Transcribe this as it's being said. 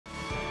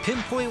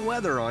Pinpoint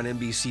Weather on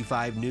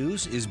NBC5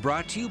 News is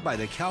brought to you by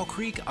the Cow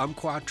Creek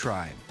Umpqua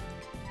Tribe.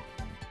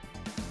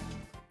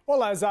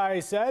 Well, as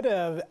I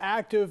said,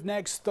 active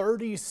next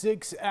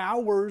 36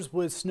 hours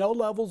with snow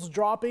levels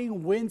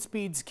dropping, wind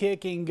speeds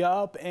kicking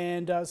up,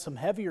 and some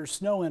heavier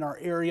snow in our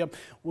area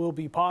will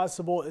be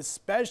possible,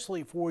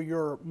 especially for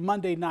your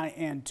Monday night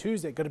and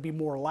Tuesday. Going to be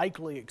more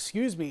likely,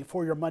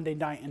 for your Monday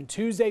night and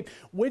Tuesday.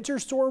 Winter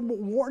storm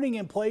warning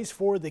in place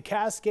for the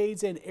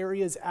Cascades and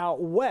areas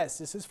out west.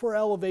 This is for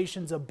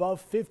elevations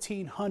above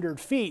 1,500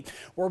 feet,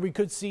 where we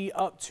could see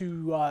up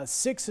to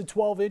 6 to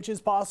 12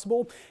 inches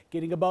possible.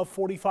 Getting above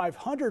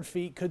 4,500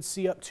 feet could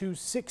see up to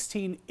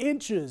 16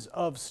 inches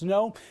of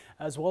snow,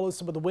 as well as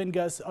some of the wind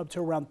gusts up to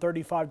around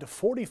 35 to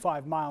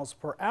 45 miles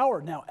per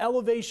hour. Now,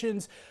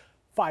 elevations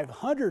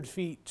 500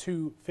 feet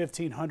to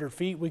 1,500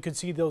 feet, we could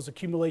see those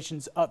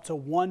accumulations up to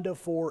 1 to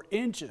 4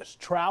 inches.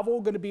 Travel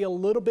going to be a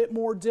little bit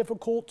more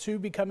difficult to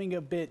becoming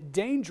a bit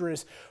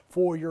dangerous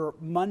for your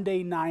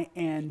Monday night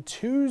and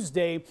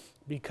Tuesday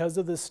because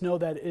of the snow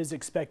that is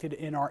expected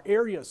in our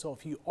area. So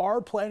if you are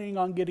planning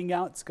on getting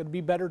out, it's going to be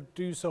better to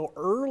do so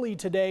early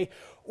today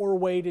or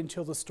wait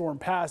until the storm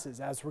passes.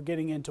 As we're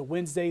getting into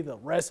Wednesday, the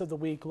rest of the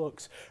week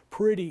looks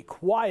pretty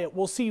quiet.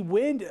 We'll see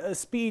wind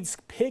speeds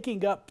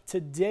picking up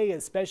today,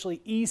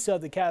 especially east of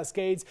the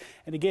Cascades.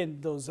 And again,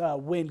 those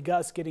wind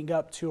gusts getting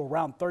up to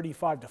around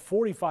 35 to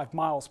 45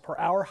 miles per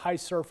hour. High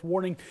surf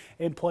warning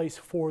in place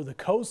for the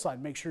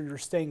coastline. Make sure you're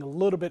staying a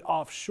little bit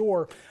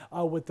offshore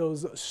with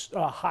those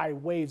high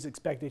waves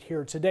expected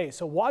here today.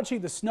 So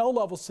watching the snow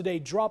levels today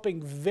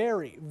dropping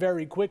very,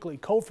 very quickly.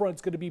 Cold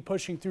front's going to be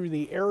pushing through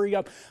the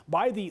area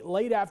by the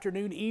late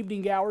afternoon,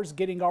 evening hours,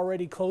 getting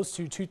already close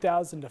to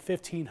 2,000 to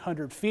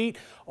 1,500 feet.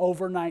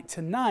 Overnight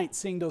tonight,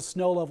 seeing those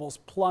snow levels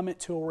plummet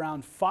to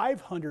around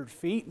 500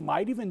 feet,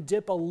 might even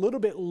dip a little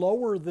bit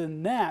lower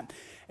than that.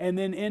 And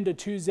then into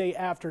Tuesday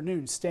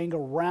afternoon, staying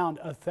around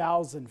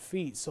 1,000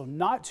 feet. So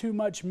not too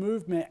much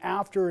movement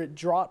after it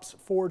drops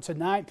for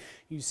tonight.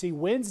 You see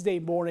Wednesday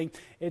morning,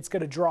 it's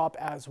going to drop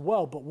as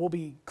well, but we'll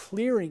be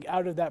clearing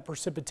out of that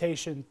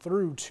precipitation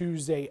through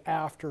Tuesday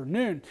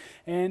afternoon.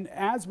 And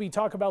as we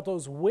talk about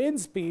those wind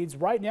speeds,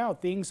 right now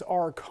things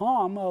are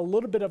calm, a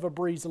little bit of a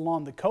breeze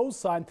along the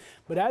coastline.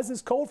 But as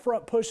this cold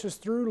front pushes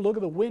through, look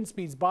at the wind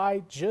speeds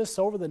by just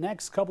over the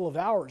next couple of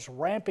hours,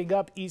 ramping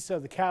up east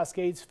of the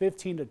Cascades,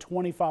 15 to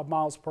 25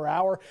 miles per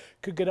hour,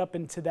 could get up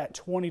into that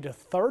 20 to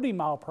 30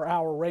 mile per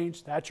hour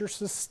range. That's your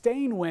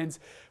sustained winds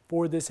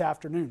for this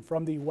afternoon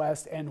from the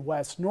west and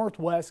west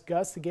northwest.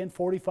 Gusts again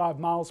 45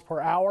 miles per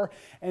hour,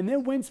 and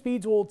then wind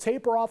speeds will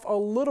taper off a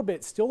little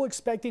bit. Still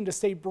expecting to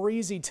stay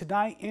breezy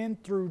tonight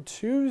and through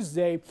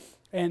Tuesday.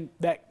 And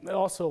that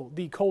also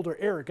the colder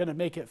air going to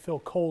make it feel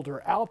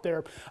colder out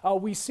there.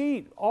 We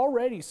see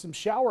already some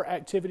shower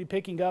activity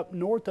picking up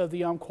north of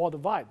the Umpqua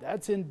Divide.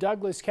 That's in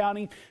Douglas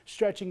County,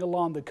 stretching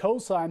along the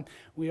coastline.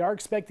 We are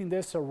expecting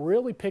this to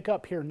really pick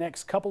up here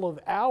next couple of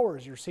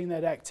hours. You're seeing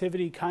that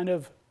activity kind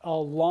of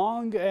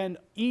along and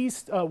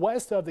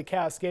west of the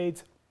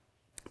Cascades.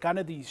 Kind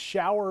of these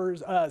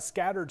showers,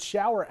 scattered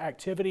shower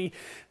activity,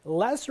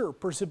 lesser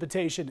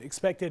precipitation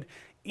expected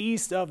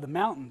east of the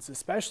mountains,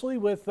 especially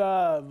with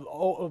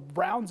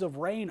rounds of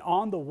rain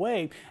on the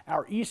way.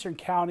 Our eastern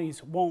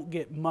counties won't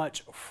get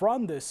much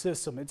from this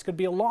system. It's going to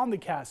be along the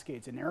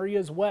Cascades and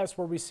areas west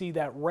where we see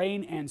that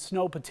rain and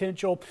snow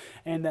potential,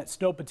 and that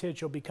snow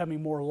potential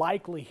becoming more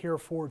likely here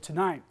for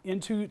tonight.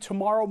 Into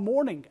tomorrow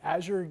morning,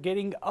 as you're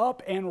getting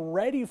up and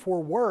ready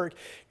for work,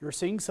 you're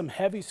seeing some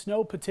heavy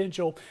snow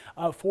potential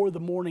for the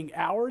morning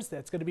hours.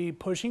 That's going to be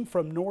pushing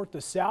from north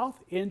to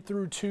south in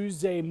through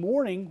Tuesday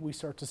morning. We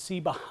start to see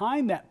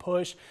behind that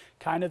push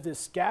kind of this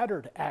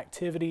scattered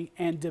activity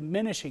and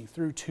diminishing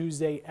through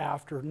Tuesday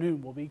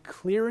afternoon. We'll be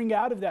clearing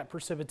out of that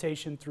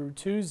precipitation through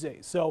Tuesday.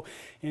 So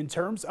in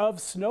terms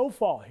of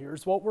snowfall,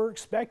 here's what we're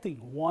expecting: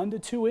 1 to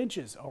 2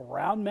 inches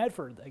around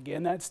Medford.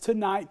 Again, that's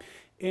tonight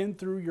in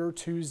through your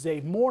Tuesday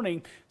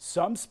morning.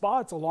 Some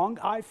spots along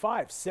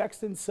I-5,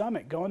 Sexton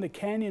Summit, going to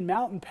Canyon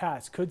Mountain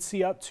Pass, could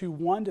see up to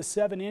 1 to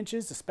 7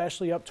 inches,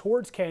 especially up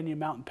towards Canyon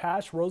Mountain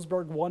Pass.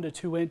 Roseburg, 1 to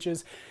 2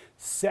 inches.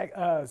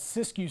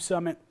 Siskiyou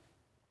Summit,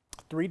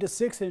 3 to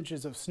 6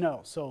 inches of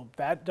snow. So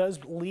that does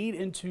lead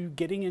into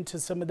getting into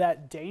some of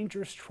that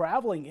dangerous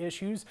traveling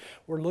issues.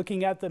 We're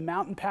looking at the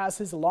mountain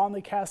passes along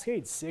the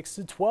Cascades, 6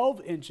 to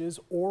 12 inches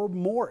or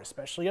more,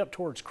 especially up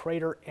towards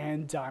Crater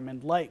and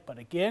Diamond Lake. But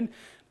again,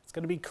 it's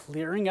going to be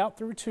clearing out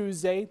through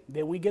Tuesday.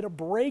 Then we get a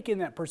break in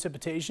that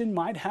precipitation.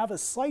 Might have a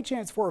slight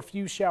chance for a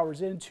few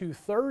showers into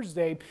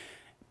Thursday.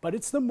 But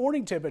it's the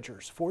morning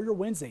temperatures for your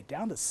Wednesday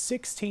down to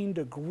 16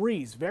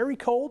 degrees. Very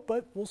cold,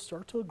 but we'll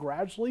start to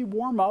gradually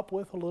warm up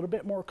with a little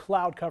bit more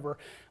cloud cover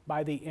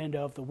by the end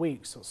of the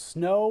week. So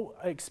snow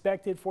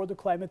expected for the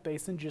Klamath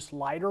Basin, just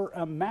lighter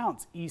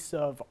amounts east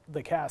of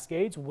the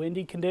Cascades,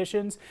 windy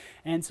conditions,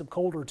 and some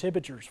colder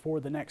temperatures for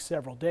the next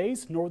several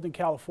days. Northern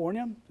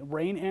California,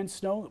 rain and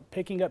snow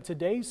picking up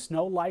today,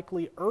 snow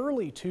likely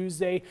early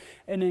Tuesday,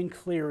 and then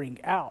clearing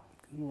out.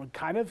 We're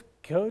kind of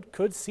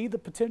could see the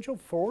potential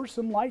for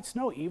some light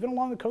snow, even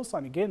along the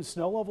coastline. Again,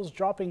 snow levels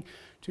dropping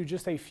to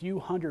just a few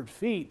hundred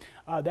feet.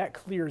 That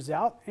clears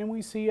out, and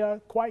we see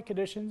quiet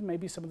conditions,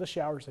 maybe some of the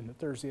showers into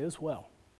Thursday as well.